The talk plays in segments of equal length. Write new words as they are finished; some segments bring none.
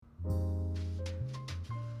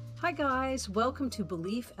Hi guys, welcome to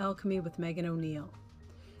Belief Alchemy with Megan O'Neill.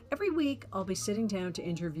 Every week I'll be sitting down to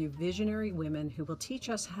interview visionary women who will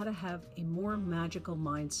teach us how to have a more magical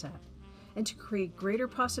mindset and to create greater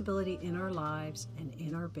possibility in our lives and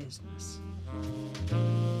in our business.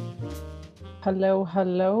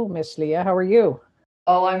 Hello, Miss Leah. How are you?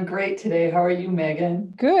 Oh, I'm great today. How are you,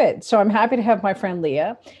 Megan? Good. So I'm happy to have my friend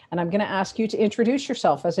Leah, and I'm going to ask you to introduce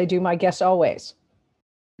yourself as I do my guests always.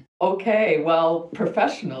 Okay, well,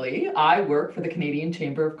 professionally, I work for the Canadian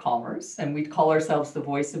Chamber of Commerce, and we call ourselves the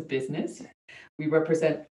voice of business. We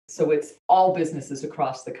represent, so it's all businesses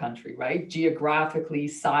across the country, right? Geographically,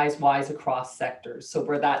 size-wise, across sectors. So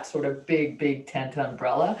we're that sort of big tent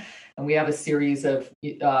umbrella. And we have a series of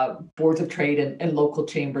boards of trade and local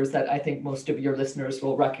chambers that I think most of your listeners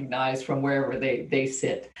will recognize from wherever they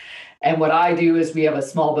sit. And what I do is we have a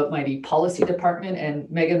small but mighty policy department. And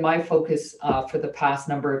Megan, my focus for the past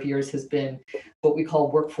number of years has been what we call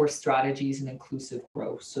workforce strategies and inclusive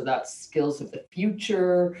growth. So that's skills of the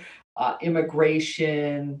future,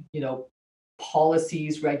 immigration,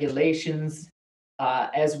 policies, regulations,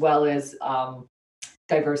 as well as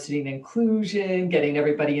diversity and inclusion, getting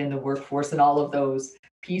everybody in the workforce and all of those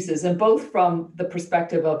pieces, and both from the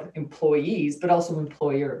perspective of employees, but also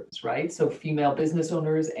employers, right? So female business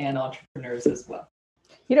owners and entrepreneurs as well.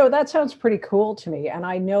 That sounds pretty cool to me. And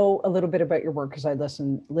I know a little bit about your work because I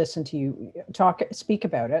listen to you speak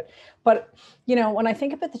about it. But, when I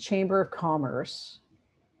think about the Chamber of Commerce,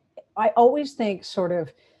 I always think sort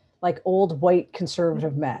of like old white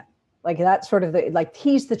conservative men. Like that's sort of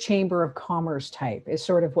he's the Chamber of Commerce type is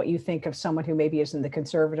sort of what you think of someone who maybe is in the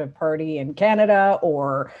Conservative Party in Canada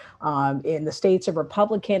or in the States, a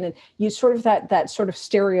Republican, and you sort of that sort of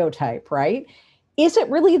stereotype, right? Is it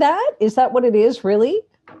really that? Is that what it is, really?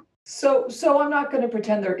 So I'm not going to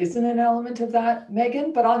pretend there isn't an element of that,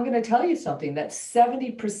 Megan, but I'm going to tell you something that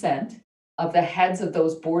 70% of the heads of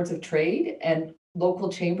those boards of trade and local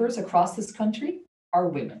chambers across this country are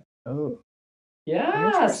women. Oh.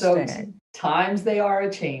 Yeah, so times they are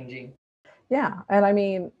a changing. Yeah, and I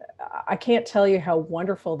mean, I can't tell you how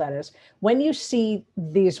wonderful that is. When you see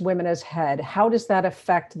these women as head, how does that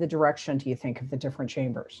affect the direction, do you think, of the different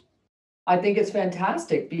chambers? I think it's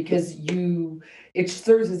fantastic because it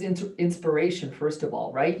serves as inspiration, first of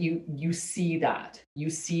all, right? You see that. You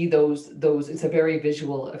see those, it's a very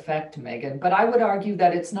visual effect, Megan. But I would argue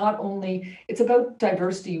that it's about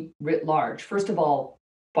diversity writ large. First of all,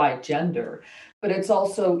 by gender, but it's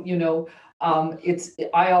also, there's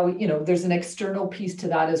an external piece to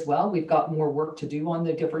that as well. We've got more work to do on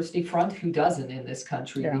the diversity front. Who doesn't in this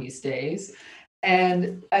country these days?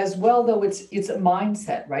 And as well, though, it's a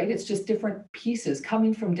mindset, right? It's just different pieces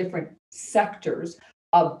coming from different sectors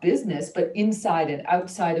of business, but inside and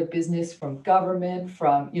outside of business, from government,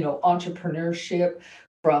 from, entrepreneurship,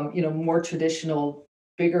 from, more traditional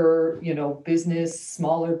bigger, business,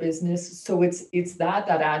 smaller business. So it's that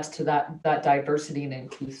adds to that diversity and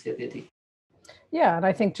inclusivity. Yeah, and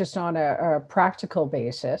I think just on a practical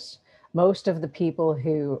basis, most of the people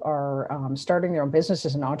who are starting their own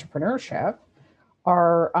businesses and entrepreneurship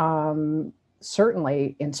are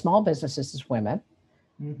certainly in small businesses as women.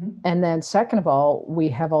 Mm-hmm. And then second of all, we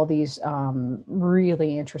have all these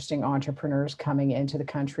really interesting entrepreneurs coming into the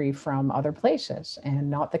country from other places and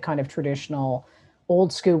not the kind of traditional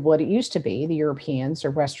old school, what it used to be, the Europeans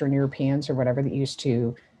or Western Europeans or whatever that used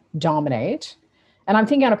to dominate. And I'm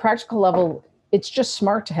thinking on a practical level, it's just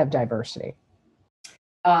smart to have diversity.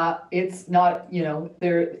 It's not,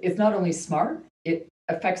 it's not only smart, it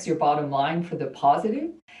affects your bottom line for the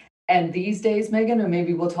positive. And these days, Megan, or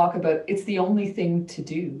maybe we'll talk about, it's the only thing to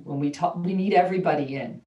do when we need everybody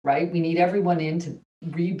in, right? We need everyone in to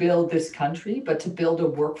rebuild this country, but to build a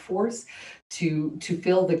workforce to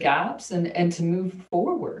fill the gaps and to move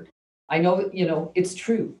forward. I know, it's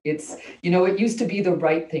true. It's, it used to be the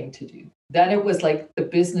right thing to do. Then it was like the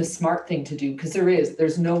business smart thing to do, because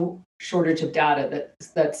there's no shortage of data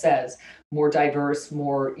that says more diverse,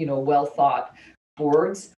 more, well thought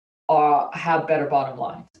boards have better bottom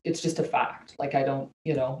lines. It's just a fact. Like I don't,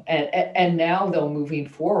 and now though, moving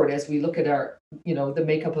forward, as we look at our, the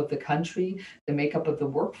makeup of the country, the makeup of the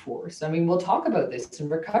workforce. I mean, we'll talk about this in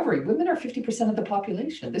recovery. Women are 50% of the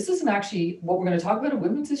population. This isn't actually what we're going to talk about, a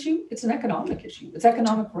women's issue. It's an economic issue. It's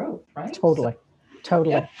economic growth, right? Totally.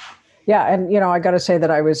 Yeah, and I got to say that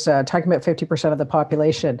I was talking about 50% of the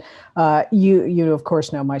population. You of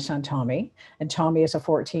course know my son Tommy, and Tommy is a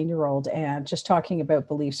 14-year-old, and just talking about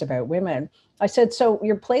beliefs about women. I said, so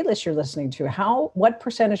your playlist you're listening to, what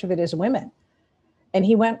percentage of it is women? And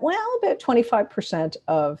he went, well, about 25%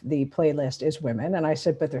 of the playlist is women. And I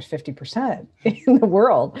said, but there's 50% in the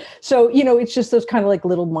world. So, it's just those kind of like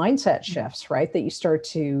little mindset shifts, right? That you start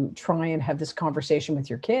to try and have this conversation with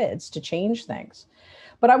your kids to change things.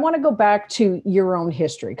 But I want to go back to your own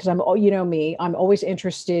history because me, I'm always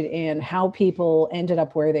interested in how people ended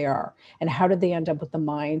up where they are and how did they end up with the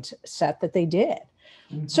mindset that they did.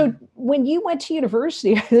 Mm-hmm. So when you went to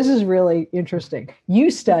university, this is really interesting.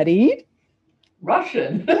 You studied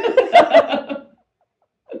Russian.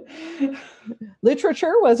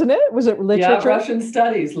 Literature, wasn't it? Was it literature? Yeah, Russian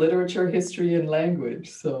studies, literature, history, and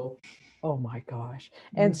language. So. Oh my gosh.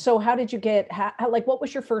 And so how did you what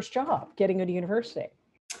was your first job getting into university?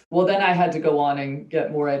 Well, then I had to go on and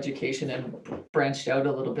get more education and branched out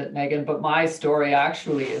a little bit, Megan. But my story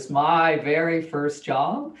actually is my very first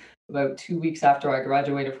job, about 2 weeks after I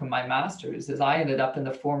graduated from my master's, is I ended up in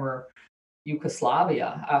the former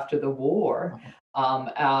Yugoslavia after the war,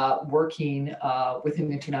 working with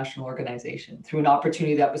an international organization through an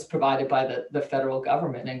opportunity that was provided by the federal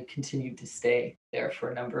government, and continued to stay there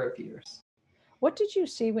for a number of years. What did you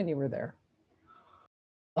see when you were there?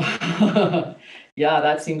 Yeah,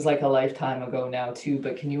 that seems like a lifetime ago now too,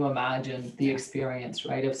 but can you imagine the experience,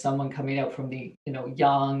 right, of someone coming out from the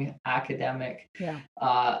young academic,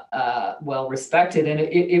 well respected, and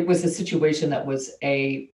it was a situation that was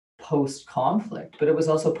a post-conflict, but it was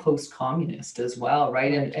also post-communist as well,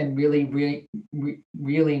 right? And really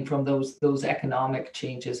reeling from those economic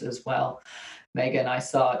changes as well. Megan, I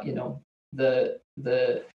saw the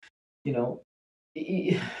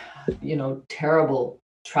terrible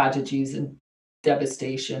tragedies and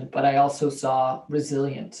devastation, but I also saw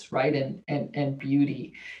resilience, right, and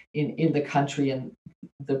beauty in the country and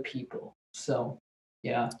the people. So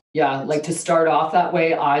yeah, like to start off that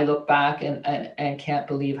way, I look back and can't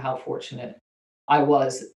believe how fortunate I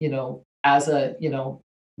was, as a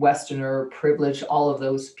Westerner, privileged, all of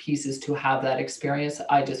those pieces to have that experience.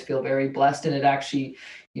 I just feel very blessed, and it actually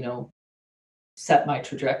set my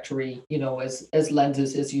trajectory, as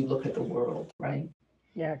lenses as you look at the world, right?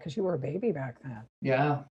 Yeah, because you were a baby back then.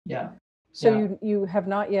 Yeah. So you have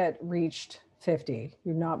not yet reached 50.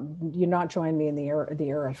 You've not joined me in the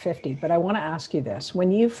era of 50. But I want to ask you this: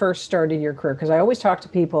 when you first started your career, because I always talk to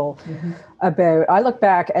people about. I look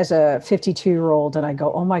back as a 52-year-old and I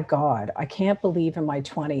go, "Oh my God, I can't believe in my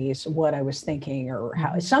 20s what I was thinking, or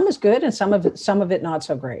how some is good and some of it not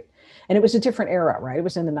so great." And it was a different era, right? It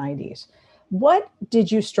was in the 90s. What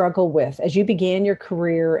did you struggle with as you began your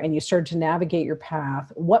career and you started to navigate your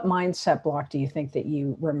path? What mindset block do you think that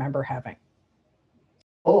you remember having?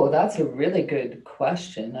 Oh, that's a really good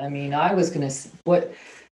question. I mean, I was going to, what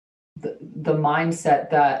the mindset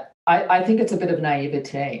that I think it's a bit of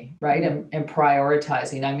naivete, right? And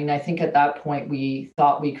prioritizing. I mean, I think at that point we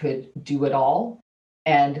thought we could do it all.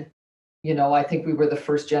 And I think we were the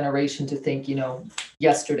first generation to think,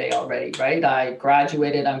 yesterday already, right? I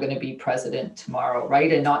graduated, I'm going to be president tomorrow,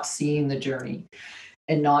 right? And not seeing the journey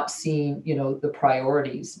and not seeing, the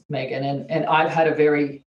priorities, Megan. And I've had a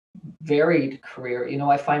very varied career.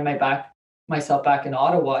 I find myself back in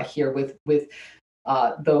Ottawa here with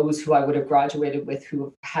those who I would have graduated with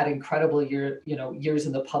who had incredible years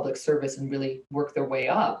in the public service and really worked their way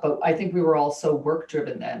up. But I think we were also work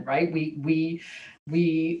driven then, right? We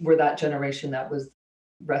were that generation that was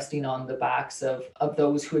resting on the backs of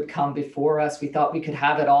those who had come before us. We thought we could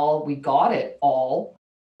have it all. We got it all.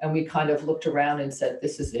 And we kind of looked around and said,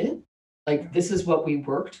 this is it. Like, this is what we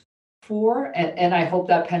worked for. And I hope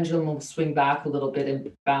that pendulum will swing back a little bit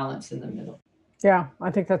and balance in the middle. Yeah, I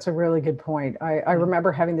think that's a really good point. I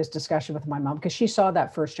remember having this discussion with my mom because she saw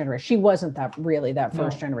that first generation. She wasn't that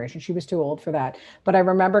first generation. She was too old for that. But I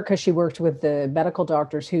remember because she worked with the medical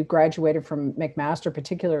doctors who graduated from McMaster,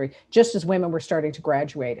 particularly just as women were starting to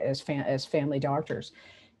graduate as family doctors.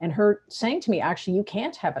 And her saying to me, actually, you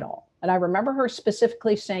can't have it all. And I remember her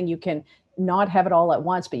specifically saying, you can not have it all at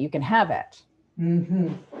once, but you can have it.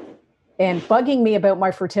 Mm-hmm. And bugging me about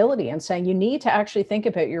my fertility and saying, you need to actually think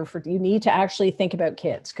about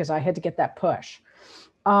kids, because I had to get that push.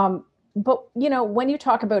 But, when you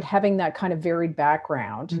talk about having that kind of varied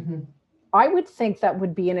background, I would think that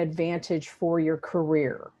would be an advantage for your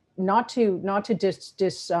career, not to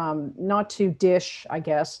dish, I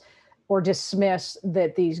guess, or dismiss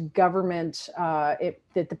that these government, that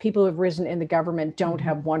the people who have risen in the government don't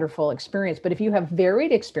have wonderful experience. But if you have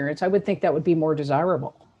varied experience, I would think that would be more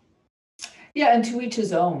desirable. Yeah, and to each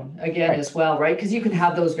his own, again, as well, right? Because you can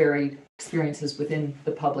have those varied experiences within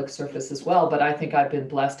the public service as well. But I think I've been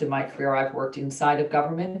blessed in my career. I've worked inside of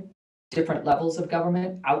government different levels of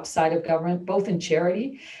government, outside of government, both in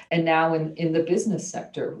charity and now in the business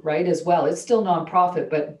sector, right, as well. It's still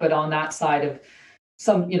nonprofit, but on that side of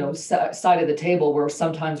side of the table where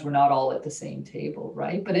sometimes we're not all at the same table,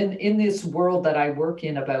 right? But in this world that I work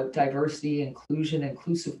in about diversity, inclusion,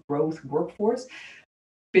 inclusive growth, workforce,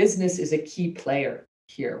 business is a key player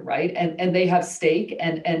here, right? And they have stake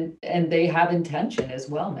and they have intention as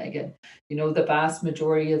well, Megan. The vast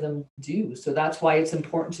majority of them do. So that's why it's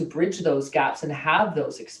important to bridge those gaps and have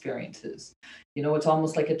those experiences. It's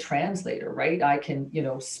almost like a translator, right? I can,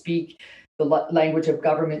 speak the language of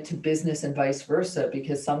government to business and vice versa,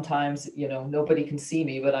 because sometimes, nobody can see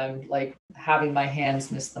me, but I'm like having my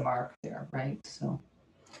hands miss the mark there, right? So.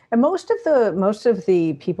 And most of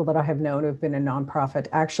the people that I have known who've been in nonprofit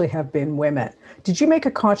actually have been women. Did you make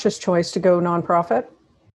a conscious choice to go nonprofit?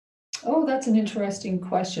 Oh, that's an interesting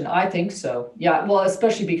question. I think so. Yeah, well,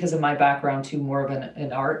 especially because of my background too, more of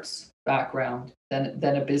an arts background than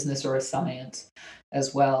a business or a science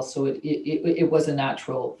as well. So it was a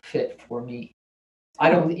natural fit for me. I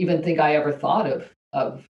don't even think I ever thought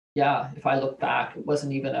of if I look back, it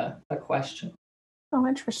wasn't even a question. Oh,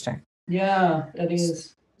 interesting. Yeah, it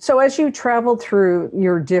is. So as you traveled through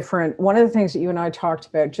your one of the things that you and I talked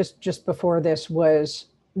about just before this was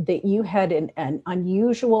that you had an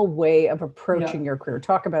unusual way of approaching your career.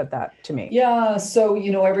 Talk about that to me. Yeah. So,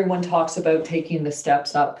 everyone talks about taking the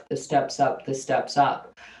steps up, the steps up, the steps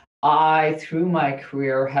up. I, through my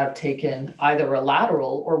career, have taken either a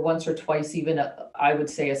lateral or once or twice, even I would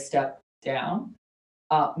say a step down.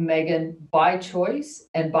 Megan, by choice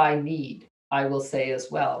and by need, I will say as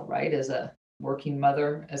well, right? As a working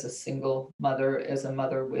mother, as a single mother, as a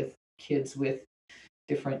mother with kids with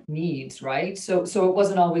different needs, right? So it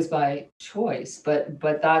wasn't always by choice, but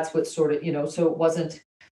that's what sort of, so it wasn't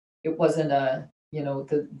a,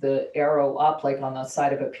 the arrow up like on the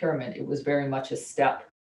side of a pyramid. It was very much a step,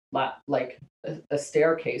 like a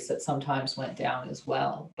staircase that sometimes went down as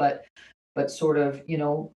well. But sort of,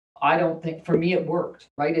 I don't think, for me, it worked,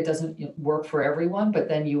 right? It doesn't work for everyone, but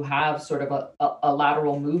then you have sort of a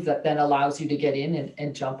lateral move that then allows you to get in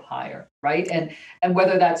and jump higher, right? And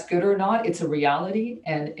whether that's good or not, it's a reality,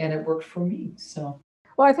 and it worked for me. So,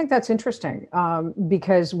 well, I think that's interesting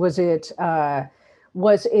because was it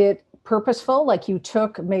purposeful? Like you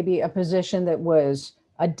took maybe a position that was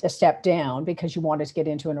a step down because you wanted to get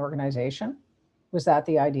into an organization? Was that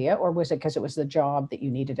the idea, or was it because it was the job that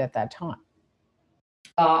you needed at that time?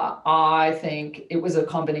 I think it was a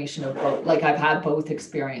combination of both. Like I've had both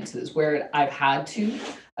experiences where I've had to,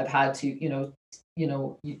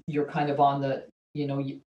 you're kind of on the,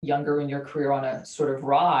 younger in your career on a sort of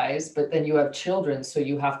rise, but then you have children, so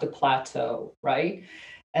you have to plateau, right?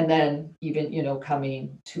 And then even,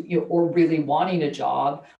 coming to, or really wanting a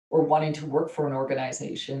job or wanting to work for an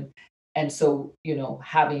organization. And so,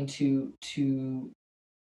 having to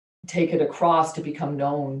take it across to become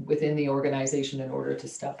known within the organization in order to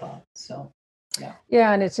step up. So, yeah.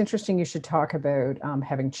 Yeah, and it's interesting you should talk about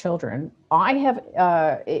having children. I have,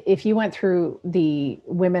 if you went through the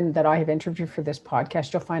women that I have interviewed for this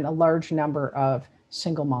podcast, you'll find a large number of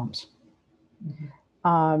single moms.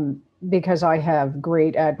 Mm-hmm. Because I have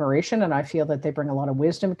great admiration and I feel that they bring a lot of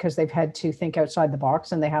wisdom because they've had to think outside the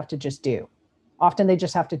box and they have to just do. Often they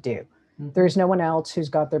just have to do. There's no one else who's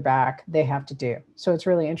got their back. They have to do. So it's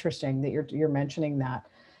really interesting that you're mentioning that.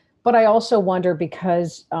 But I also wonder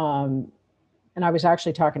because, and I was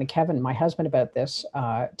actually talking to Kevin, my husband, about this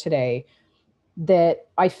today, that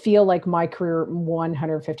I feel like my career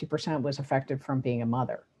 150% was affected from being a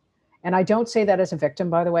mother. And I don't say that as a victim,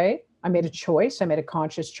 by the way. I made a choice. I made a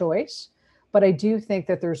conscious choice. But I do think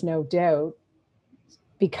that there's no doubt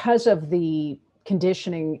because of the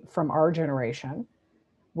conditioning from our generation,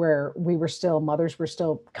 where mothers were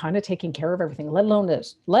still kind of taking care of everything, let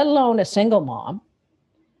alone a single mom,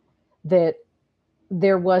 that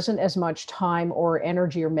there wasn't as much time or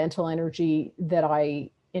energy or mental energy that I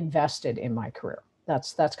invested in my career.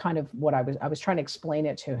 That's kind of what I was trying to explain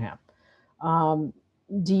it to him.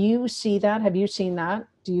 Do you see that? Have you seen that?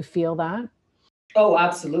 Do you feel that? Oh,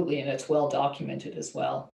 absolutely. And it's well documented as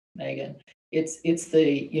well, Megan. It's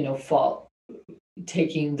the, fault.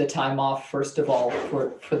 Taking the time off, first of all,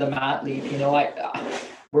 for the mat leave.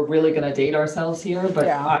 We're really going to date ourselves here, but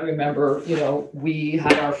yeah. I remember, we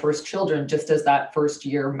had our first children just as that first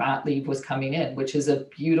year mat leave was coming in, which is a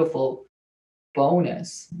beautiful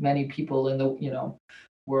bonus. Many people in the,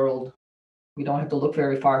 world, we don't have to look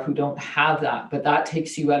very far who don't have that, but that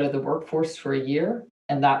takes you out of the workforce for a year.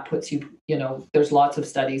 And that puts you, there's lots of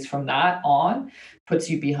studies from that on, puts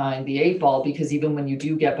you behind the 8 ball, because even when you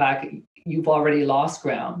do get back, you've already lost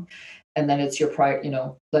ground. And then it's your prior,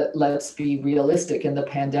 let's be realistic. And the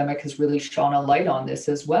pandemic has really shone a light on this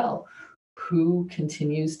as well. Who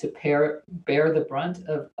continues to bear the brunt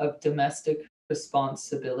of domestic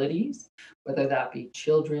responsibilities, whether that be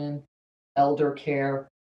children, elder care,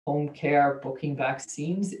 home care, booking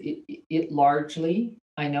vaccines? It largely,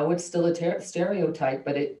 I know it's still a stereotype,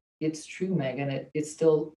 but it's true, Megan. It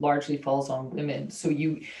still largely falls on women. So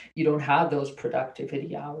you don't have those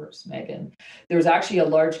productivity hours, Megan. There's actually a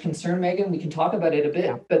large concern, Megan. We can talk about it a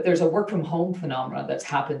bit, but there's a work from home phenomenon that's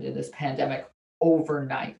happened in this pandemic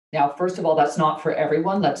overnight. Now, first of all, that's not for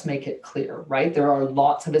everyone. Let's make it clear, right? There are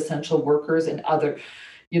lots of essential workers and other,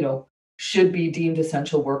 should be deemed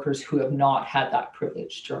essential workers who have not had that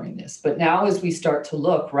privilege during this. But now as we start to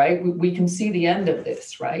look, right, we can see the end of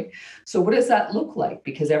this, right? So what does that look like?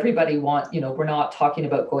 Because everybody we're not talking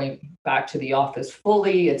about going back to the office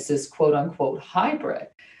fully. It's this quote unquote hybrid.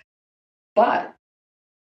 But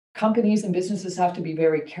companies and businesses have to be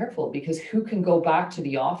very careful, because who can go back to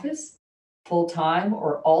the office full time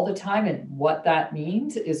or all the time, and what that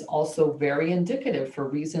means is also very indicative for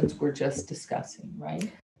reasons we're just discussing,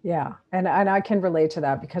 right? Yeah, and I can relate to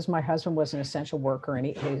that, because my husband was an essential worker, and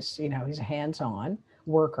he's a hands-on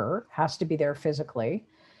worker, has to be there physically.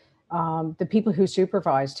 The people who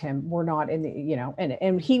supervised him were not in the,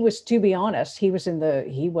 and he was, to be honest, he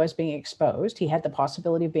was being exposed. He had the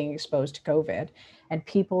possibility of being exposed to COVID, and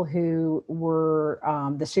people who were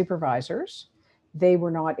the supervisors, they were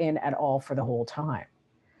not in at all for the whole time.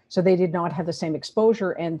 So they did not have the same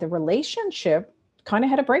exposure, and the relationship kind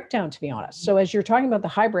of had a breakdown, to be honest. So as you're talking about the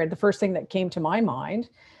hybrid, the first thing that came to my mind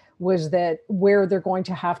was that where they're going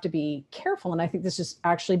to have to be careful. And I think this has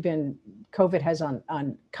actually been, COVID has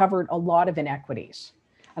uncovered a lot of inequities.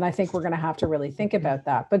 And I think we're going to have to really think about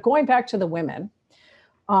that. But going back to the women,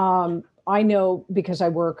 I know, because I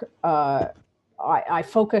work, I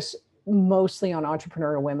focus mostly on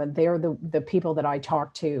entrepreneurial women. They're the people that I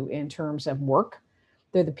talk to in terms of work.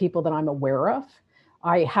 They're the people that I'm aware of.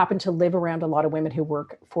 I happen to live around a lot of women who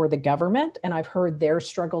work for the government, and I've heard their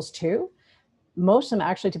struggles too. Most of them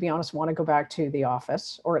actually, to be honest, want to go back to the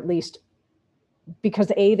office, or at least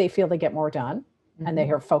because A, they feel they get more done and they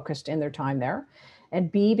are focused in their time there.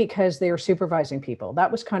 And B, because they are supervising people.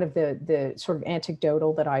 That was kind of the sort of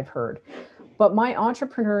anecdotal that I've heard. But my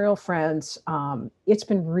entrepreneurial friends, it's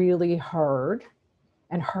been really hard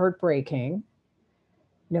and heartbreaking.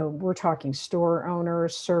 We're talking store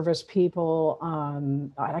owners, service people.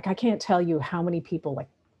 I can't tell you how many people, like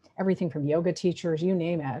everything from yoga teachers, you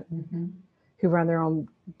name it, who run their own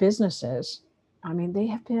businesses. I mean, they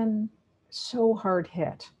have been so hard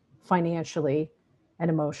hit financially and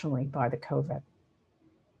emotionally by the COVID.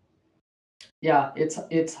 Yeah,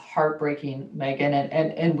 it's heartbreaking, Megan.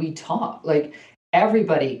 And we talk, like,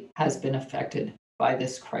 everybody has been affected by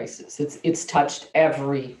this crisis. It's touched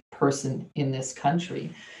every person in this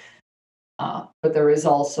country. But there is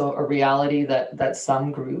also a reality that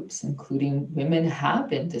some groups, including women, have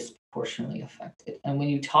been disproportionately affected. And when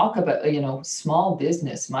you talk about, small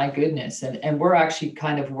business, my goodness, and we're actually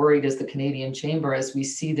kind of worried as the Canadian Chamber, as we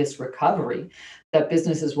see this recovery, that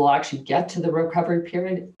businesses will actually get to the recovery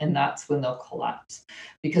period, and that's when they'll collapse,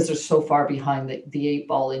 because they're so far behind the eight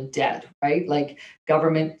ball in debt, right? Like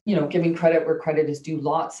government, giving credit where credit is due,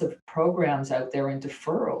 lots of programs out there and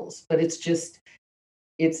deferrals, but it's just,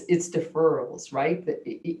 it's deferrals, right?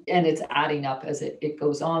 And it's adding up as it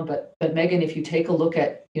goes on. But Megan, if you take a look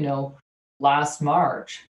at, last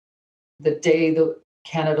March, the day the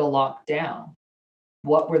Canada locked down,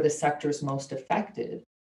 what were the sectors most affected?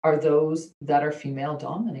 Are those that are female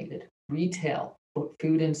dominated: retail,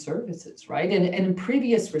 food and services, right? And in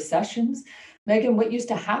previous recessions, Megan, what used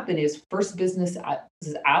to happen is first business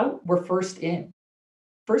is out, we're first in.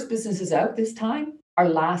 First businesses out this time are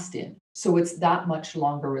last in. So it's that much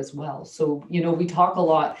longer as well. So, we talk a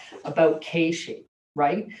lot about K-shape,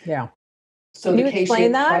 right? Yeah. So Can the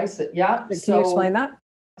K-shaped crisis. Yeah. Can you explain that?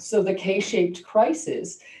 So the K-shaped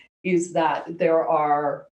crisis is that there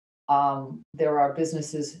are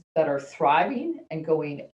businesses that are thriving and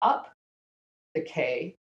going up the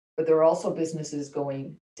K, but there are also businesses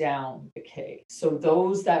going down the K. So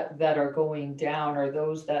those that are going down are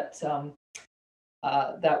those that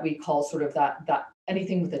that we call sort of that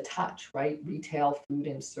anything with a touch, right? Retail, food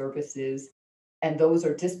and services. And those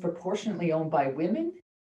are disproportionately owned by women.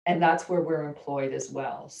 And that's where we're employed as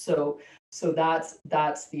well. So that's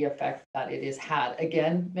the effect that it has had.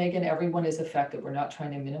 Again, Megan, everyone is affected. We're not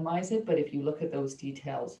trying to minimize it, but if you look at those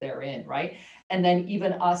details therein, right? And then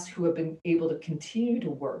even us who have been able to continue to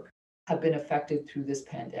work have been affected through this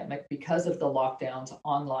pandemic because of the lockdowns,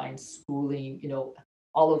 online schooling,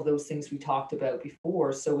 all of those things we talked about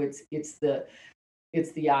before. So it's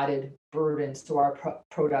the added burden. So our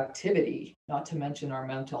productivity, not to mention our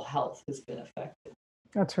mental health, has been affected.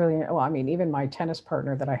 That's really, well, I mean, even my tennis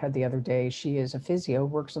partner that I had the other day, she is a physio,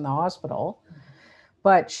 works in the hospital,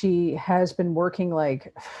 but she has been working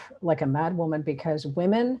like a mad woman, because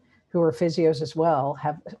women who are physios as well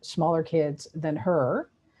have smaller kids than her,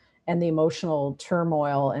 and the emotional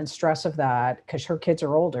turmoil and stress of that, because her kids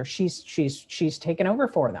are older, she's taken over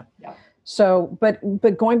for them. Yeah. So, but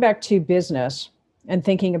going back to business and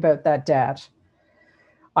thinking about that debt,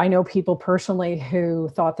 I know people personally who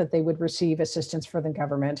thought that they would receive assistance from the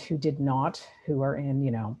government who did not, who are in,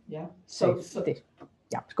 Yeah.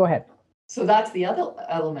 yeah, go ahead. So that's the other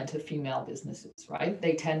element of female businesses, right?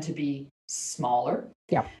 They tend to be smaller,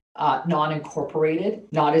 Yeah. Non-incorporated,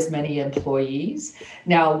 not as many employees.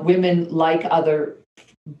 Now, women, like other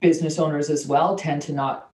business owners as well, tend to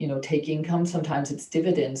not, take income. Sometimes it's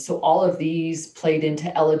dividends. So all of these played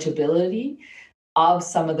into eligibility of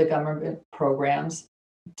some of the government programs,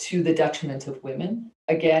 to the detriment of women.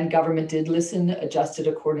 Again, government did listen, adjusted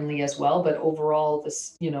accordingly as well. But overall,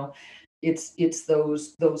 this, it's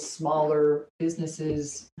those smaller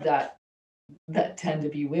businesses that tend to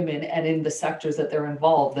be women, and in the sectors that they're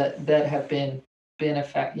involved that have been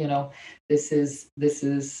affected. This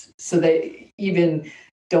is so they even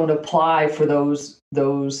don't apply for those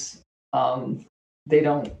they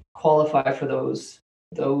don't qualify for those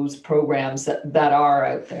programs that are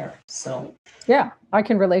out there. So yeah, I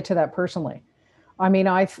can relate to that personally. I mean,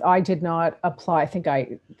 I did not apply. I think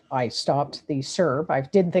I stopped the CERB. I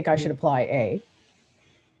didn't think I should apply A.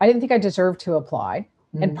 I didn't think I deserved to apply.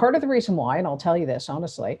 And part of the reason why, and I'll tell you this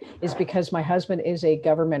honestly, is because my husband is a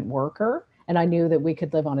government worker, and I knew that we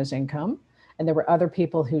could live on his income. And there were other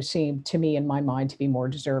people who seemed to me in my mind to be more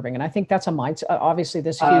deserving. And I think that's a mindset. Obviously,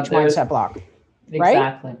 this huge mindset block, right?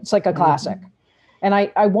 Exactly. It's like a classic. And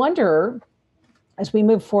I wonder, as we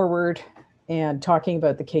move forward and talking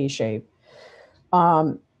about the K-shape,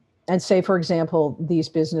 and say, for example, these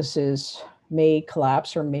businesses may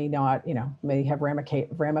collapse or may not, may have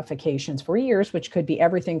ramifications for years, which could be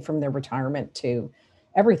everything from their retirement to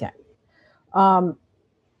everything.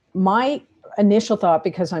 My initial thought,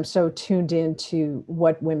 because I'm so tuned into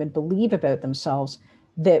what women believe about themselves,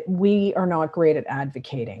 that we are not great at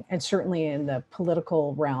advocating. And certainly in the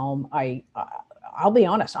political realm, I'll be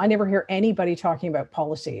honest, I never hear anybody talking about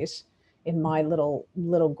policies in my little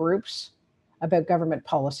groups about government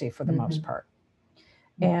policy for the most part.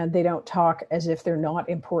 And they don't talk as if they're not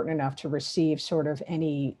important enough to receive sort of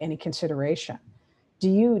any consideration.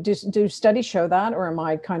 Do studies show that, or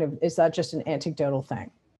is that just an anecdotal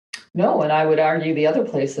thing? No, and I would argue the other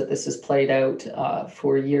place that this has played out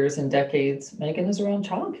for years and decades, Megan, is around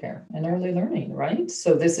childcare and early learning, right?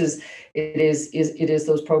 So it is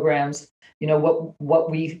those programs.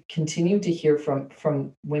 What we continue to hear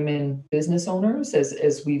from women business owners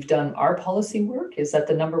as we've done our policy work is that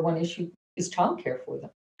the number one issue is childcare for them,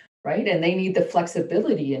 right? And they need the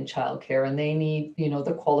flexibility in childcare, and they need,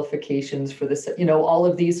 the qualifications for this, all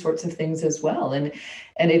of these sorts of things as well. And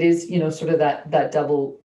it is, sort of that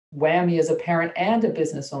double whammy as a parent and a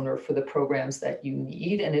business owner for the programs that you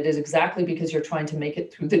need. And it is exactly because you're trying to make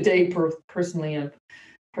it through the day personally and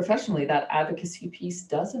professionally, that advocacy piece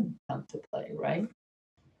doesn't come to play, right?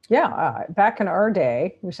 Yeah. Back in our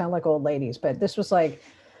day, we sound like old ladies, but this was like,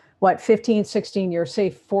 15, 16 years, say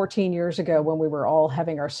 14 years ago, when we were all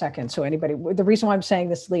having our second. So the reason why I'm saying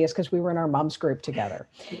this, Lee, is because we were in our mom's group together.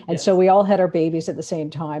 And so we all had our babies at the same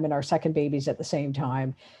time and our second babies at the same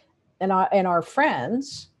time. And our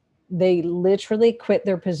friends, they literally quit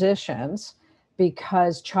their positions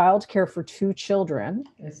because childcare for 2 children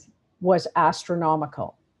was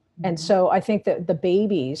astronomical. And so I think that the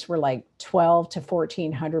babies were like $1,200 to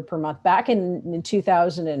 $1,400 per month back in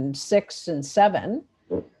 2006 and 7.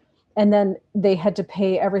 And then they had to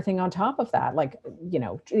pay everything on top of that, like,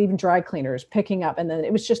 even dry cleaners, picking up. And then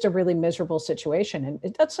it was just a really miserable situation.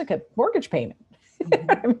 And that's like a mortgage payment.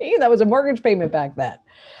 I mean, that was a mortgage payment back then.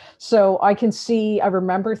 So I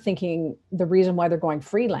remember thinking the reason why they're going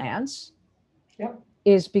freelance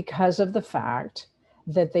is because of the fact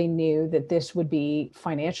that they knew that this would be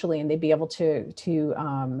financially, and they'd be able to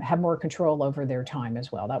have more control over their time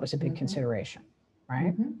as well. That was a big consideration,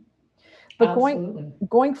 right? But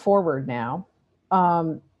going forward now,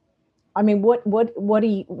 I mean, what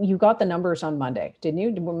do you got the numbers on Monday, didn't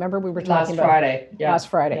you? Remember we were talking about last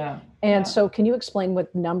Friday. Yeah. And so can you explain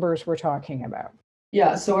what numbers we're talking about?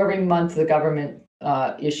 Yeah. So every month the government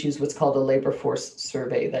issues what's called a labor force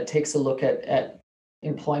survey that takes a look at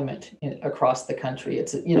employment across the country.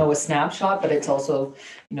 It's, you know, a snapshot, but it's also,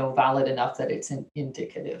 you know, valid enough that it's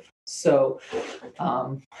indicative. So,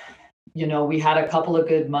 you know, we had a couple of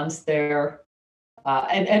good months there.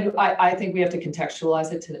 And I think we have to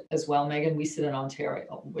contextualize it as well, Megan. We sit in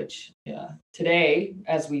Ontario, which today,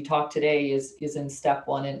 as we talk today, is in step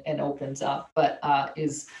one and opens up, but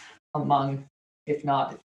is among, if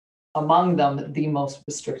not among them, the most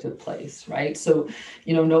restrictive place, right? So,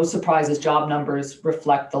 you know, no surprises, job numbers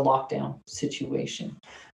reflect the lockdown situation.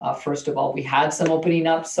 First of all, we had some opening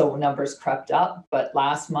up, so numbers crept up, but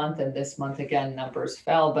last month and this month again, numbers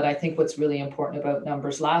fell. But I think what's really important about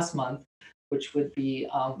numbers last month, which would be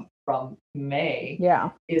from May,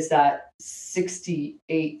 is that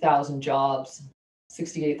 68,000 jobs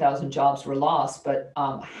were lost, but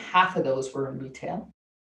half of those were in retail,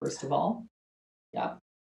 first of all. Yeah.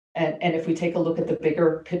 And if we take a look at the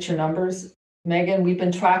bigger picture numbers, Megan, we've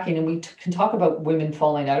been tracking, and we can talk about women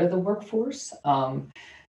falling out of the workforce.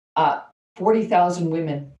 40,000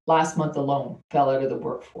 women last month alone fell out of the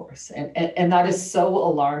workforce. And that is so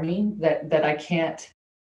alarming that I can't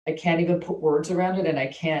even put words around it, and I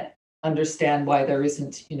can't understand why there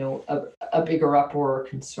isn't, you know, a bigger uproar or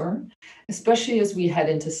concern, especially as we head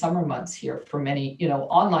into summer months here. For many, you know,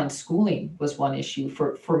 online schooling was one issue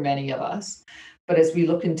for many of us. But as we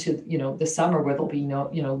look into, you know, the summer, where there'll be no,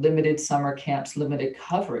 you know, limited summer camps, limited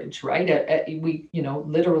coverage, right? We, you know,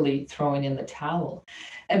 literally throwing in the towel.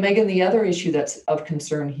 And Megan, the other issue that's of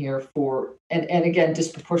concern here for, and again,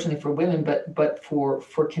 disproportionately for women, but for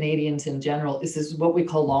Canadians in general, is what we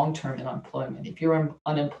call long-term unemployment. If you're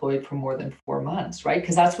unemployed for more than 4 months, right?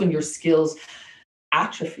 Because that's when your skills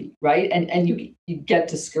atrophy, right? And you get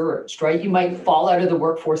discouraged, right? You might fall out of the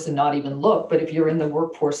workforce and not even look, but if you're in the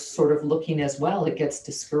workforce sort of looking as well, it gets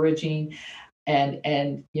discouraging.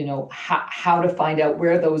 And you know, how to find out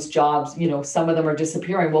where those jobs, you know, some of them are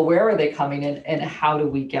disappearing. Well, where are they coming in, and how do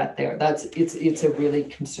we get there? It's a really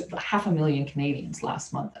concern. 500,000 Canadians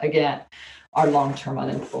last month, again, are long-term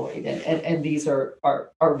unemployed. And these are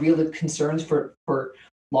real concerns for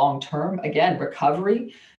long-term, again,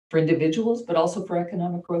 recovery for individuals, but also for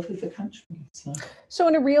economic growth of the country. So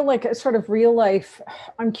in a real, like sort of real life,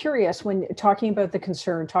 I'm curious, when talking about the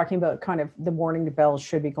concern, talking about kind of the warning bells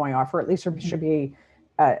should be going off, or at least there should be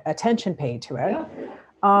attention paid to it.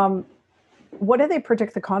 Yeah. What do they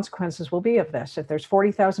predict the consequences will be of this? If there's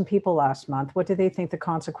 40,000 people last month, what do they think the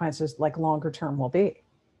consequences, like longer term, will be?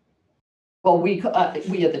 Well, we at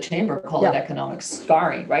the chamber call it economic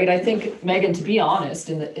scarring, right? I think, Megan, to be honest,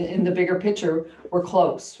 in the bigger picture, we're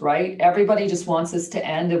close, right? Everybody just wants this to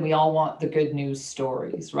end, and we all want the good news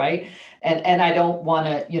stories, right? And I don't want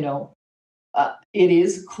to, you know, it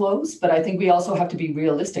is close, but I think we also have to be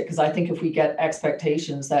realistic, because I think if we get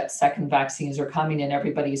expectations that second vaccines are coming and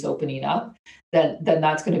everybody's opening up, then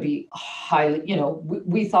that's going to be highly, you know,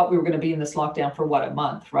 we thought we were going to be in this lockdown for what, a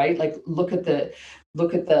month, right? Like look at the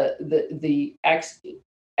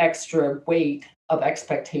extra weight of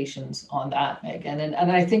expectations on that, Megan.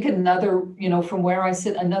 And I think another, you know, from where I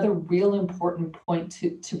sit, another real important point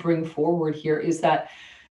to bring forward here is that,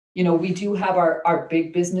 you know, we do have our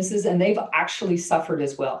big businesses, and they've actually suffered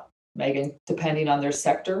as well, Megan, depending on their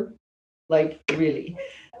sector, like really.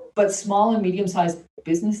 But small and medium-sized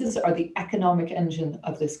businesses are the economic engine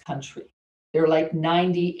of this country. They're like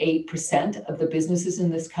 98% of the businesses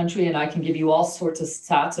in this country, and I can give you all sorts of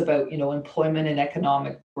stats about, you know, employment and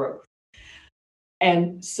economic growth.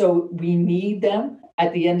 And so we need them.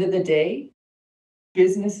 At the end of the day,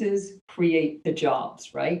 businesses create the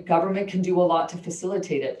jobs, right? Government can do a lot to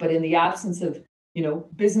facilitate it, but in the absence of, you know,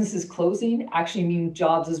 businesses closing actually mean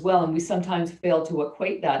jobs as well. And we sometimes fail to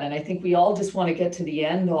equate that. And I think we all just want to get to the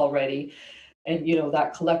end already, and, you know,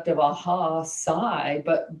 that collective aha sigh.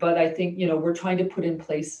 But I think, you know, we're trying to put in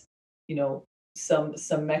place, you know, some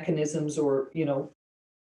mechanisms, or, you know,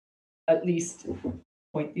 at least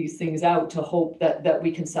point these things out to hope that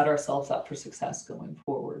we can set ourselves up for success going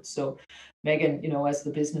forward. So, Megan, you know, as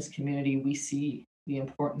the business community, we see the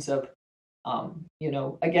importance of, you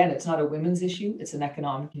know, again, it's not a women's issue, it's an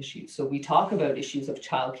economic issue. So we talk about issues of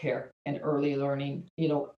childcare and early learning, you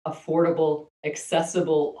know, affordable,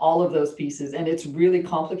 accessible, all of those pieces. And it's really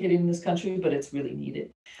complicated in this country, but it's really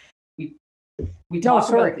needed. We talk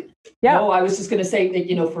about, no, I was just going to say that,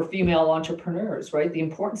 you know, for female entrepreneurs, right, the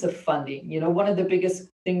importance of funding. You know, one of the biggest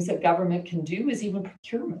things that government can do is even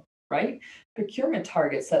procurement, right? Procurement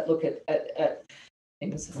targets that look at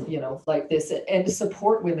things, you know, like this, and to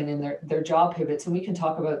support women in their job pivots. And we can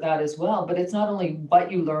talk about that as well. But it's not only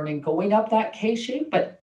what you learn and going up that K-shape,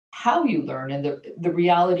 but how you learn, and the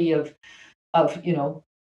reality of, you know,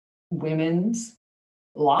 women's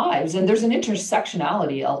lives. And there's an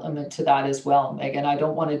intersectionality element to that as well, Megan. I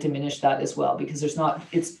don't want to diminish that as well, because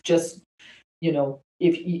it's just,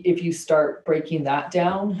 if you start breaking that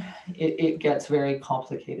down, it gets very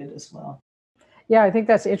complicated as well. Yeah, I think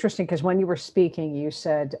that's interesting, because when you were speaking, you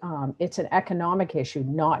said it's an economic issue,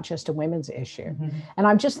 not just a women's issue. Mm-hmm. And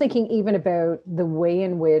I'm just thinking even about the way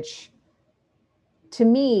in which, to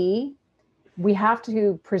me, we have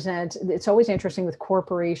to present, it's always interesting with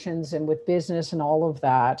corporations and with business and all of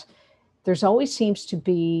that. There's always seems to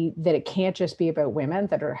be that it can't just be about women,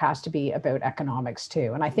 that it has to be about economics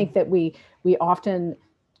too. And I think that we often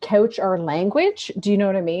couch our language. Do you know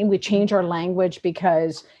what I mean? We change our language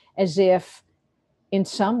because, as if in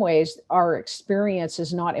some ways our experience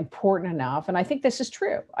is not important enough. And I think this is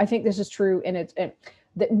true. I think this is true. And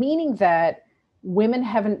that meaning that women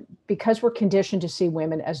haven't, because we're conditioned to see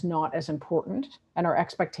women as not as important, and our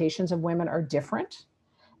expectations of women are different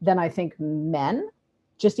than I think men.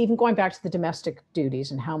 Just even going back to the domestic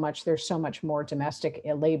duties and how much there's so much more domestic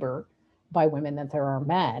labor by women than there are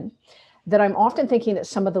men, that I'm often thinking that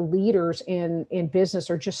some of the leaders in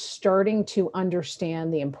business are just starting to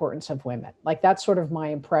understand the importance of women. Like, that's sort of my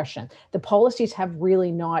impression. The policies have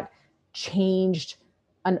really not changed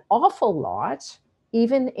an awful lot,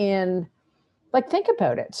 even in, like, think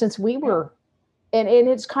about it, since we were, and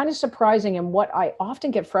it's kind of surprising. And what I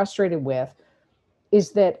often get frustrated with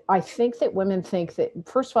is that I think that women think that,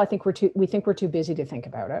 first of all, I think we think we're too busy to think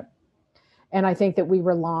about it. And I think that we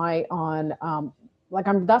rely on,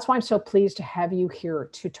 that's why I'm so pleased to have you here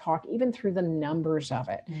to talk even through the numbers of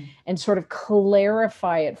it and sort of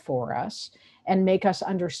clarify it for us and make us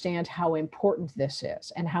understand how important this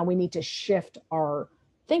is and how we need to shift our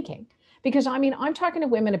thinking. Because I mean, I'm talking to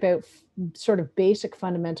women about sort of basic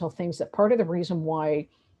fundamental things, that part of the reason why,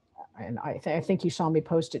 and I think you saw me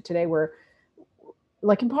post it today, where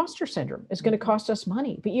like imposter syndrome is going to cost us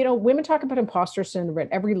money. But, women talk about imposter syndrome at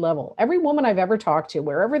every level. Every woman I've ever talked to,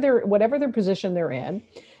 whatever their position they're in,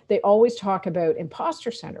 they always talk about imposter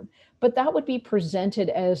syndrome. But that would be presented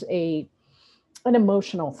as an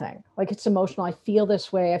emotional thing. Like, it's emotional. I feel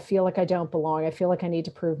this way. I feel like I don't belong. I feel like I need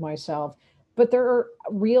to prove myself. But there are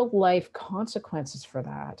real life consequences for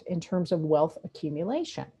that in terms of wealth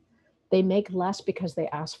accumulation. They make less because they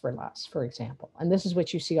ask for less, for example. And this is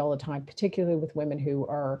what you see all the time, particularly with women who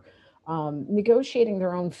are negotiating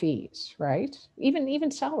their own fees, right?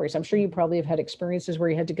 Even salaries. I'm sure you probably have had experiences where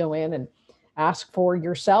you had to go in and ask for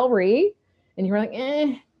your salary, and you're like,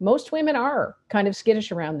 most women are kind of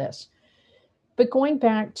skittish around this. But going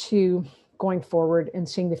back to going forward and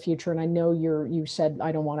seeing the future, and I know you said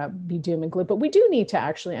I don't want to be doom and gloom, but we do need to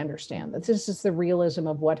actually understand that this is the realism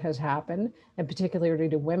of what has happened, and particularly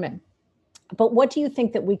to women. But what do you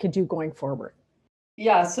think that we could do going forward?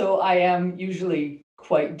 Yeah, so I am usually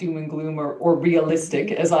quite doom and gloom or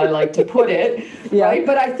realistic, as I like to put it. Yeah. Right?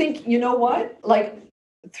 But I think, you know what? Like,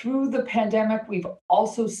 through the pandemic, we've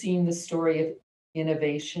also seen the story of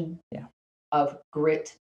innovation, of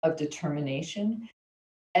grit, of determination.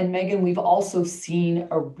 And Megan, we've also seen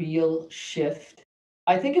a real shift.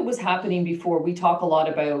 I think it was happening before. We talk a lot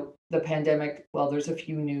about the pandemic. Well, there's a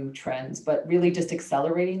few new trends, but really just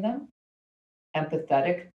accelerating them.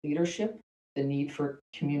 Empathetic leadership, the need for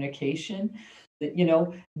communication, that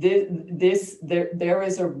there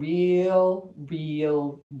is a real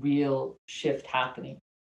shift happening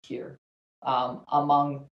here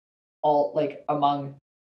among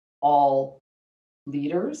all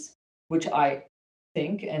leaders, which I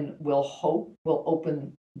think and will hope will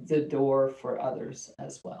open the door for others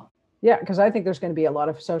as well. Yeah, because I think there's going to be a lot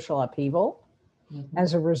of social upheaval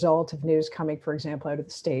as a result of news coming, for example, out of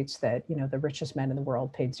the States that, the richest men in the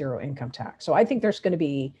world paid zero income tax. So I think there's going to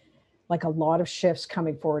be like a lot of shifts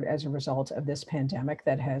coming forward as a result of this pandemic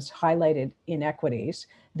that has highlighted inequities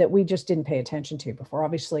that we just didn't pay attention to before.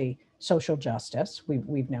 Obviously, social justice,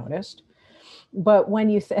 we've noticed. But when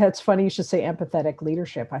it's funny you should say empathetic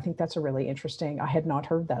leadership. I think that's a really interesting, I had not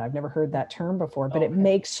heard that. I've never heard that term before, but It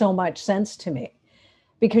makes so much sense to me,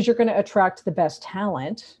 because you're going to attract the best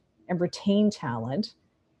talent and retain talent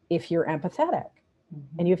if you're empathetic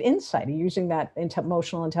and you have insight, you're using that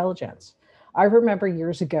emotional intelligence. I remember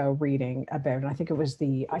years ago reading about, and I think it was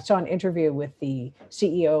I saw an interview with the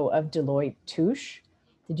CEO of Deloitte Touche.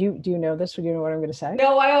 Do you know this? Do you know what I'm going to say?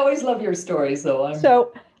 No, I always love your stories though.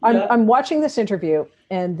 I'm watching this interview,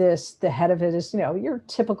 and the head of it is, your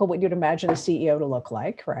typical, what you'd imagine a CEO to look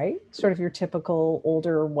like, right? Sort of your typical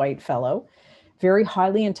older white fellow, very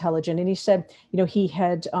highly intelligent. And he said, he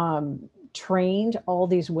had trained all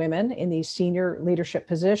these women in these senior leadership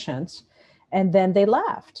positions, and then they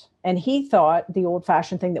left. And he thought the old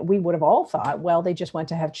fashioned thing that we would have all thought, well, they just went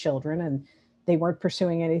to have children and They weren't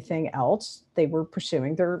pursuing anything else. They were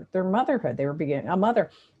pursuing their motherhood. They were being a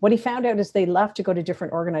mother. What he found out is they left to go to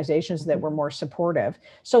different organizations that were more supportive.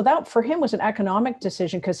 So that for him was an economic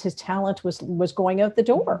decision because his talent was going out the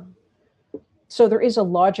door. So there is a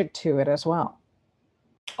logic to it as well.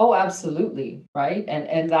 Oh, absolutely. Right.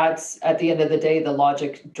 And that's at the end of the day, the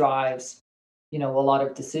logic drives, a lot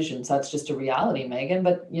of decisions. That's just a reality, Megan.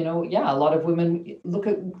 But, yeah, a lot of women look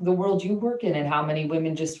at the world you work in and how many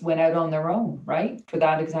women just went out on their own, right? For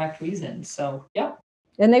that exact reason. So, yeah.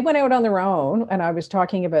 And they went out on their own. And I was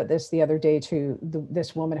talking about this the other day to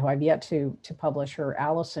this woman who I've yet to publish her,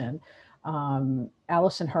 Allison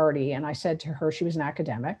Hardy. And I said to her, she was an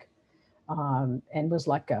academic. And was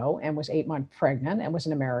let go and was 8 months pregnant and was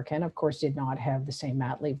an American, of course, did not have the same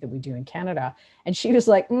mat leave that we do in Canada. And she was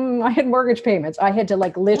like, I had mortgage payments. I had to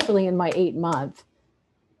literally in my 8 month,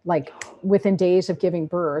 within days of giving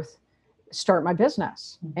birth, start my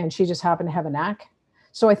business. And she just happened to have a knack.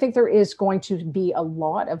 So I think there is going to be a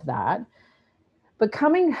lot of that. But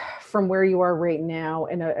coming from where you are right now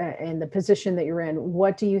in the position that you're in,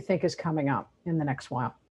 what do you think is coming up in the next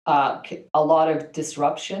while? A lot of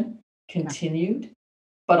disruption. Continued,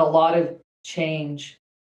 but a lot of change,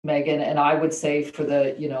 Megan, and I would say for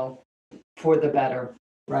the better,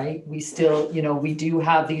 right? We still, we do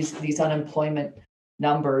have these unemployment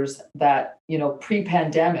numbers that,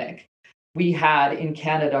 pre-pandemic, we had in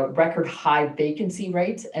Canada record high vacancy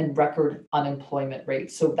rates and record unemployment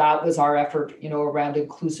rates. So that was our effort, around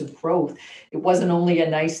inclusive growth. It wasn't only a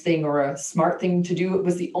nice thing or a smart thing to do, it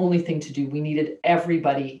was the only thing to do. We needed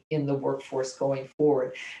everybody in the workforce going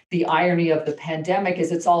forward. The irony of the pandemic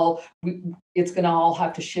is it's going to all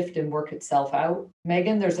have to shift and work itself out.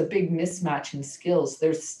 Megan, there's a big mismatch in skills.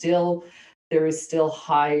 There is still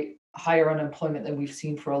higher unemployment than we've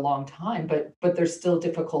seen for a long time, but there's still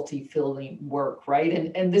difficulty filling work, right?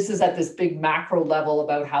 And this is at this big macro level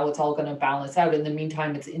about how it's all going to balance out. In the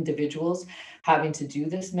meantime, it's individuals having to do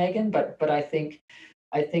this, Megan. But I think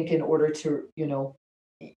in order to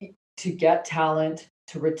to get talent,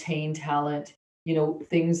 to retain talent,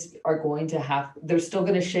 things are going to they're still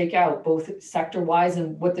going to shake out both sector wise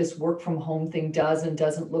and what this work from home thing does and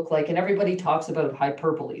doesn't look like. And everybody talks about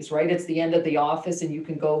hyperboles, right? It's the end of the office and you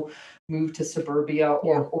can go move to suburbia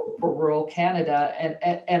or rural Canada.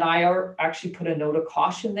 And I actually put a note of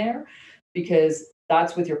caution there because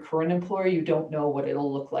that's with your current employer. You don't know what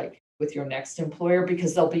it'll look like with your next employer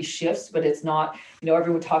because there'll be shifts, but it's not,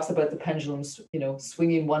 everyone talks about the pendulums,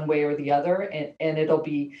 swinging one way or the other, and it'll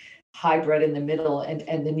be hybrid in the middle,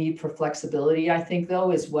 and the need for flexibility, I think,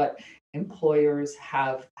 though, is what employers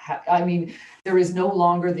have. I mean, there is no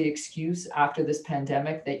longer the excuse after this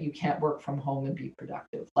pandemic that you can't work from home and be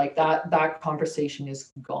productive. Like that conversation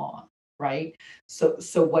is gone, right? So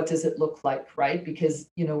what does it look like, right? Because,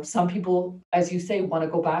 some people, as you say, want to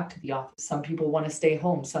go back to the office. Some people want to stay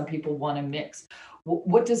home. Some people want to mix.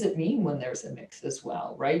 What does it mean when there's a mix as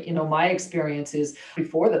well, right? My experience is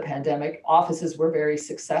before the pandemic, offices were very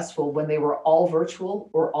successful when they were all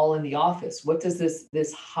virtual or all in the office. What does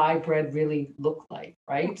this hybrid really look like,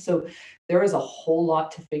 right? So there is a whole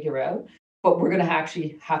lot to figure out, but we're going to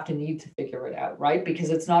actually need to figure it out, right?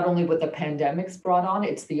 Because it's not only what the pandemic's brought on,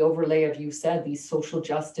 it's the overlay of, you said, these social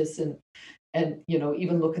justice and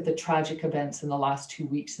even look at the tragic events in the last 2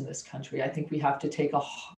 weeks in this country. I think we have to take a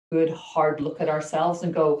good, hard look at ourselves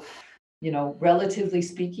and go, relatively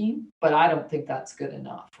speaking, but I don't think that's good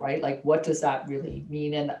enough, right? Like, what does that really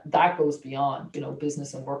mean? And that goes beyond,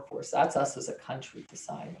 business and workforce. That's us as a country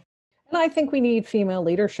deciding. And I think we need female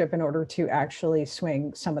leadership in order to actually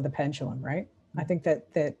swing some of the pendulum, right? I think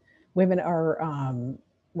that women are,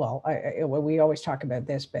 we always talk about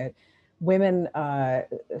this, but women, I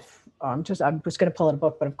was going to pull out a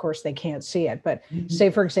book, but of course they can't see it. But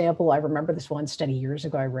say, for example, I remember this one study years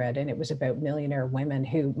ago I read, and it was about millionaire women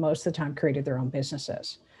who most of the time created their own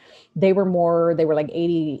businesses. They were like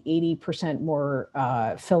 80% more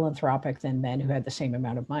philanthropic than men who had the same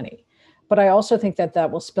amount of money. But I also think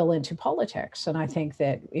that will spill into politics. And I think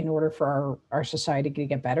that in order for our society to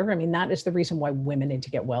get better, I mean, that is the reason why women need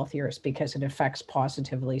to get wealthier, is because it affects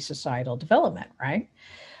positively societal development, right?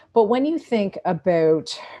 But when you think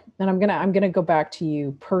about, and I'm gonna go back to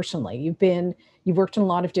you personally, you've worked in a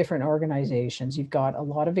lot of different organizations, you've got a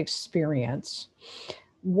lot of experience.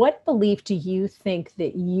 What belief do you think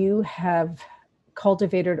that you have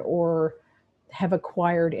cultivated or have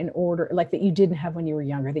acquired in order, like that you didn't have when you were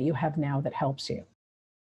younger, that you have now that helps you?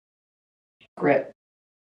 Grit,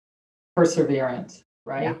 perseverance,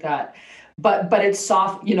 right? Yeah. But it's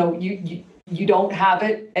soft, you don't have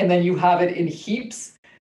it, and then you have it in heaps.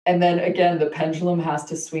 And then again, the pendulum has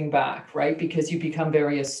to swing back, right? Because you become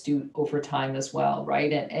very astute over time as well,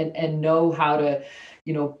 right? And know how to,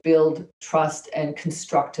 build trust and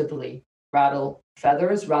constructively rattle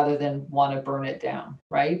feathers rather than want to burn it down,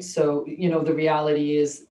 right? So, the reality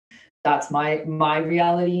is that's my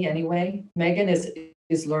reality anyway. Megan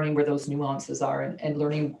is learning where those nuances are, and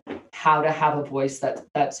learning how to have a voice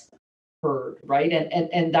that's heard, right?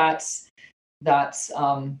 And that's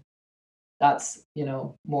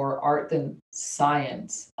more art than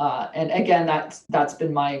science, and again, that's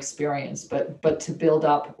been my experience, but to build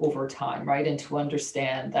up over time, right? And to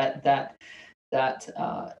understand that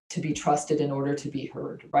to be trusted in order to be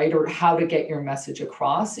heard, right? Or how to get your message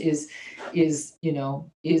across is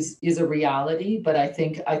a reality. But I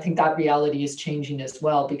think that reality is changing as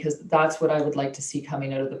well, because that's what I would like to see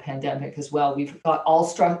coming out of the pandemic as well. We've got all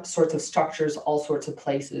sorts of structures, all sorts of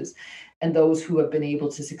places, and those who have been able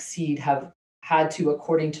to succeed have had to,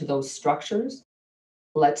 according to those structures,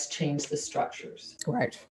 let's change the structures.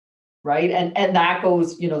 Right. And that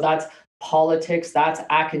goes, that's politics, that's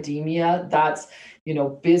academia, that's,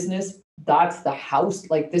 business, that's the house.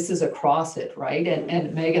 Like, this is across it, right?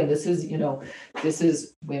 And Megan, this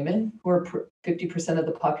is women who are 50% of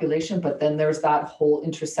the population, but then there's that whole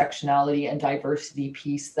intersectionality and diversity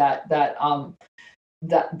piece that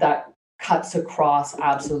cuts across.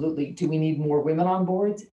 Absolutely. Do we need more women on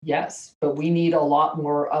boards? Yes, but we need a lot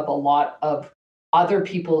of other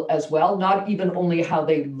people as well, not even only how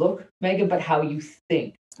they look, Megan, but how you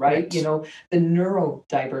think, right? The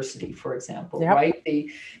neurodiversity, for example, right?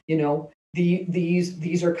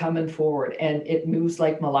 These are coming forward, and it moves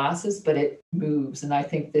like molasses, but it moves. And I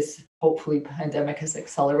think this, hopefully, pandemic has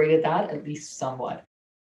accelerated that, at least somewhat.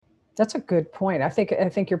 That's a good point. I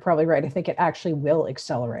think you're probably right. I think it actually will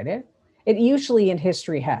accelerate it. It usually in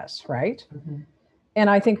history has, right? Mm-hmm. And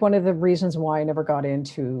I think one of the reasons why I never got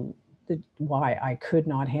into why I could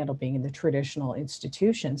not handle being in the traditional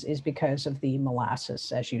institutions is because of the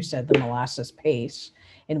molasses, as you said, the molasses pace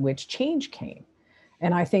in which change came.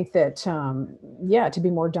 And I think that, to be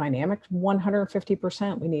more dynamic,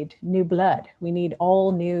 150%, we need new blood. We need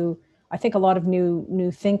all new, I think a lot of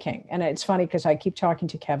new thinking. And it's funny because I keep talking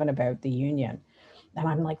to Kevin about the union. And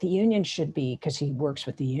I'm like, the union should be, because he works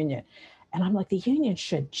with the union. And I'm like, the union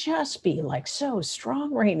should just be like so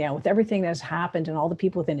strong right now with everything that's happened and all the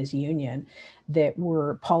people within his union that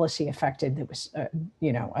were policy affected. That was,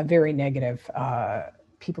 a very negative,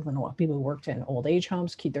 people who worked in old age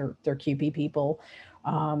homes, keep their QP people,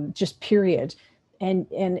 just period.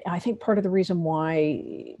 And I think part of the reason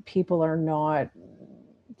why people are not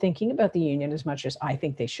thinking about the union as much as I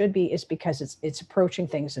think they should be is because it's approaching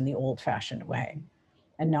things in the old fashioned way,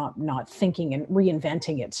 and not thinking and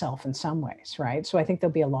reinventing itself in some ways, right? So I think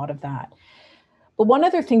there'll be a lot of that. But one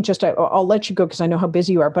other thing, I'll let you go because I know how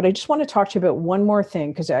busy you are, but I just want to talk to you about one more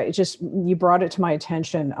thing, because you brought it to my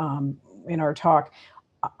attention in our talk.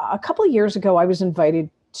 A couple of years ago, I was invited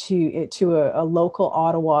to a local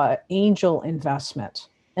Ottawa angel investment.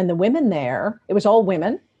 And the women there, it was all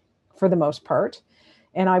women for the most part.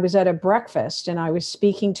 And I was at a breakfast and I was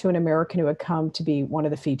speaking to an American who had come to be one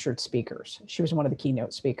of the featured speakers. She was one of the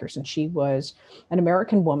keynote speakers, and she was an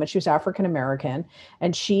American woman. She was African American,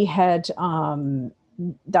 and she had,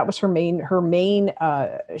 that was her main,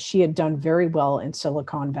 she had done very well in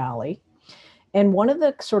Silicon Valley. And one of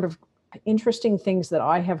the sort of interesting things that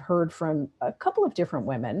I have heard from a couple of different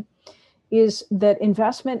women is that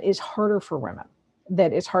investment is harder for women,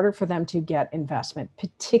 that it's harder for them to get investment,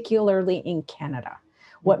 particularly in Canada.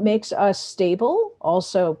 What makes us stable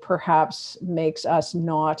also perhaps makes us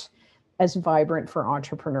not as vibrant for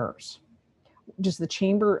entrepreneurs. Does the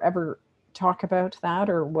chamber ever talk about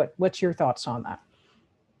that, or what's your thoughts on that?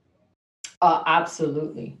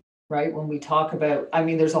 Absolutely. Right. When we talk about,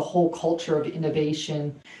 there's a whole culture of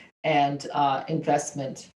innovation and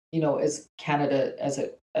investment, as Canada,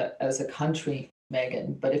 as a country,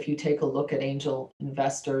 Megan. But if you take a look at angel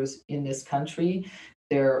investors in this country,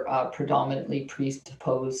 they're predominantly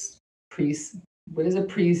presupposed,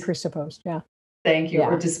 yeah. Thank you. Yeah.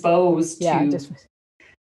 Or disposed to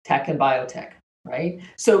tech and biotech, right?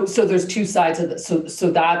 So there's two sides of this.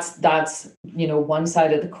 So that's one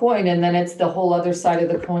side of the coin, and then it's the whole other side of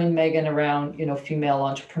the coin, Megan, around female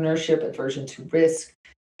entrepreneurship, aversion to risk,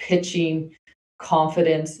 pitching,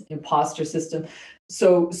 confidence, imposter system.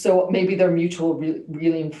 So maybe they're mutually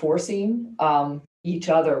reinforcing each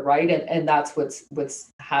other, right? And that's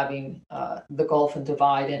what's having the gulf and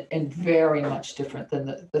divide, and very much different than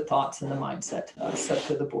the thoughts and the mindset set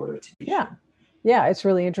to the border to be. Yeah, it's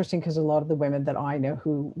really interesting because a lot of the women that I know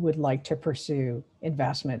who would like to pursue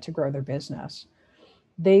investment to grow their business,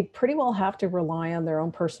 they pretty well have to rely on their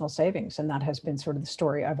own personal savings. And that has been sort of the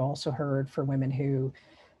story I've also heard for women who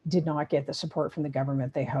did not get the support from the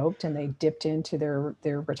government they hoped, and they dipped into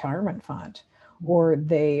their retirement fund, or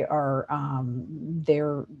they are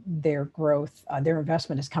their growth, their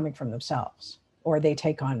investment is coming from themselves, or they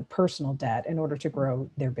take on personal debt in order to grow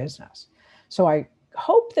their business. So I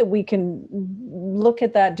hope that we can look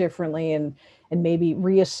at that differently and maybe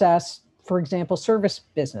reassess, for example, service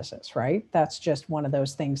businesses, right? That's just one of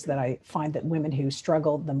those things that I find that women who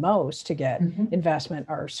struggle the most to get investment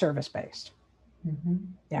are service-based.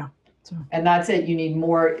 Yeah. So. And that's it. You need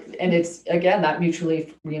more. And it's, again, that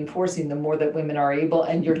mutually reinforcing. The more that women are able,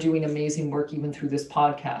 and you're doing amazing work even through this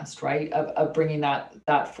podcast, right? Of bringing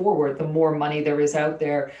that forward, the more money there is out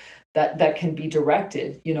there that can be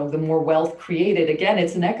directed, the more wealth created. Again,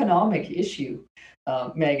 it's an economic issue,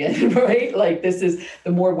 Megan, right? Like, this is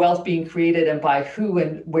the more wealth being created, and by who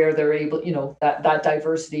and where they're able, that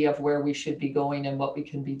diversity of where we should be going and what we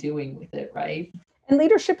can be doing with it, right? And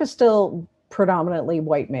leadership is still predominantly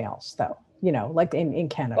white males, though, like in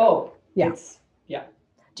Canada. Oh, yeah. Yeah.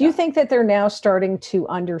 Do you think that they're now starting to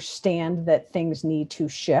understand that things need to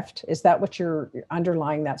shift? Is that what you're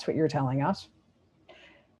underlying? That's what you're telling us?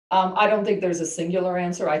 I don't think there's a singular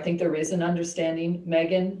answer. I think there is an understanding,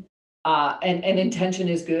 Megan, and intention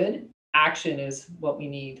is good. Action is what we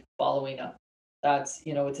need following up. That's,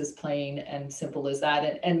 it's as plain and simple as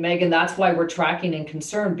that. And Megan, that's why we're tracking and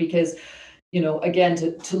concerned, because again,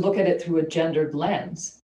 to look at it through a gendered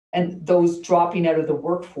lens, and those dropping out of the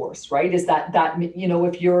workforce, right? Is that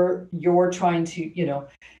if you're trying to,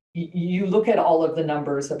 you look at all of the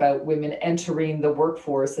numbers about women entering the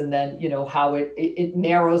workforce, and then, how it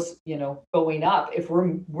narrows, going up. If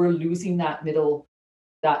we're losing that middle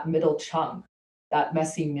chunk, that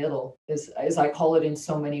messy middle, as I call it in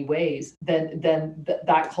so many ways, then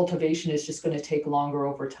that cultivation is just going to take longer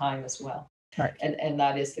over time as well. Right. And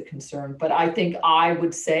that is the concern. But I think I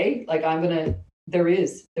would say, like, there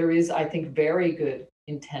is, I think, very good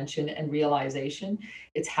intention and realization.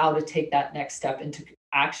 It's how to take that next step into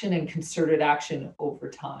action and concerted action over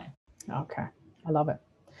time. Okay. I love it.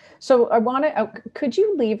 So I want to, could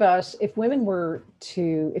you leave us, if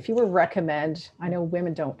you were recommend, I know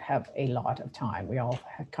women don't have a lot of time. We all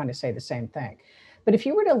kind of say the same thing, but if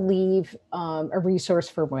you were to leave a resource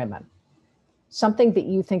for women, something that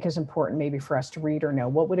you think is important maybe for us to read or know,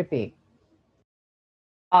 what would it be?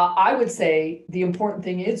 I would say the important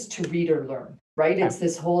thing is to read or learn, right? Okay. It's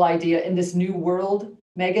this whole idea in this new world,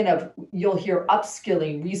 Megan, of you'll hear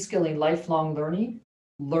upskilling, reskilling, lifelong learning.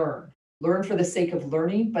 Learn for the sake of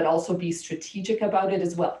learning, but also be strategic about it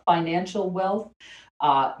as well. Financial wealth,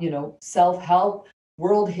 self-help,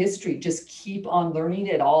 world history, just keep on learning.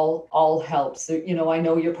 It all helps. So, I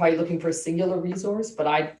know you're probably looking for a singular resource, but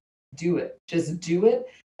I do it. Just do it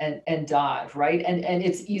and dive, right? And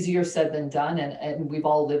it's easier said than done. And we've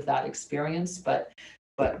all lived that experience, but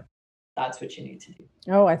that's what you need to do.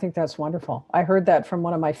 Oh, I think that's wonderful. I heard that from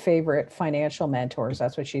one of my favorite financial mentors.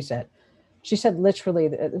 That's what she said. She said literally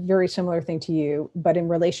a very similar thing to you, but in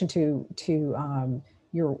relation to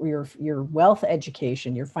your wealth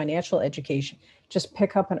education, your financial education, just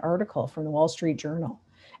pick up an article from the Wall Street Journal.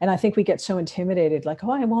 And I think we get so intimidated, like, oh,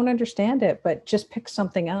 I won't understand it, but just pick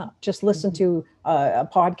something up. Just listen to a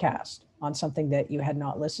podcast on something that you had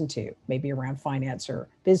not listened to, maybe around finance or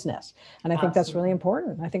business. And I think that's really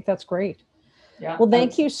important. I think that's great. Yeah. Well,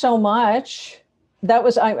 thank you so much. That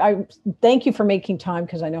was, I thank you for making time,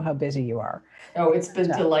 because I know how busy you are. Oh, it's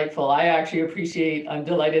been delightful. I'm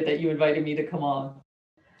delighted that you invited me to come on.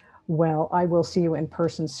 Well, I will see you in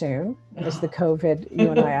person soon. As the COVID,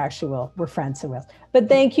 you and I actually we're friends with. But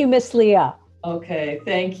thank you, Miss Leah. Okay,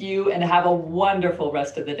 thank you, and have a wonderful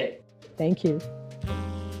rest of the day. Thank you.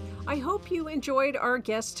 I hope you enjoyed our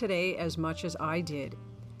guest today as much as I did.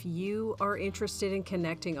 If you are interested in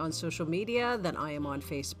connecting on social media, then I am on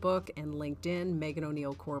Facebook and LinkedIn, Megan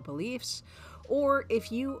O'Neill Core Beliefs. Or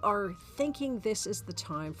if you are thinking this is the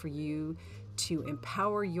time for you to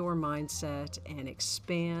empower your mindset and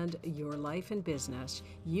expand your life and business,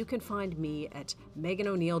 you can find me at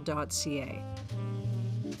meganoneil.ca.